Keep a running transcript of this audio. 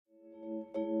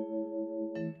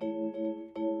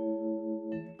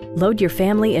Load your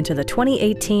family into the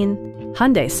 2018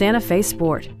 Hyundai Santa Fe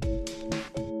Sport.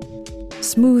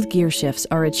 Smooth gear shifts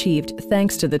are achieved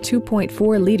thanks to the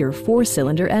 2.4-liter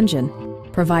four-cylinder engine,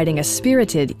 providing a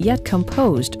spirited yet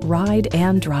composed ride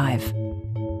and drive.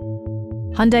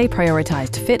 Hyundai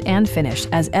prioritized fit and finish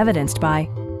as evidenced by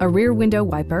a rear window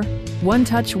wiper,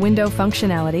 one-touch window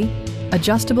functionality,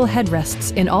 adjustable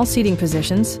headrests in all seating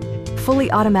positions,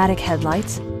 fully automatic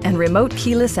headlights, and remote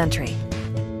keyless entry.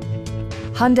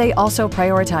 Hyundai also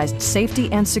prioritized safety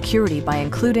and security by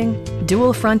including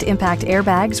dual front impact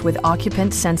airbags with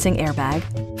occupant sensing airbag,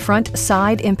 front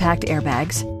side impact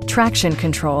airbags, traction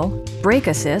control, brake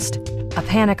assist, a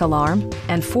panic alarm,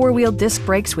 and four-wheel disc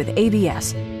brakes with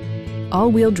ABS.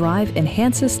 All-wheel drive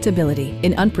enhances stability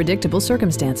in unpredictable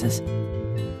circumstances.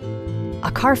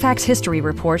 A Carfax history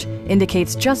report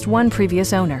indicates just one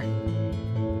previous owner.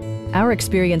 Our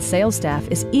experienced sales staff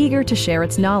is eager to share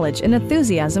its knowledge and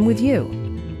enthusiasm with you.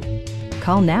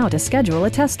 Call now to schedule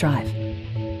a test drive.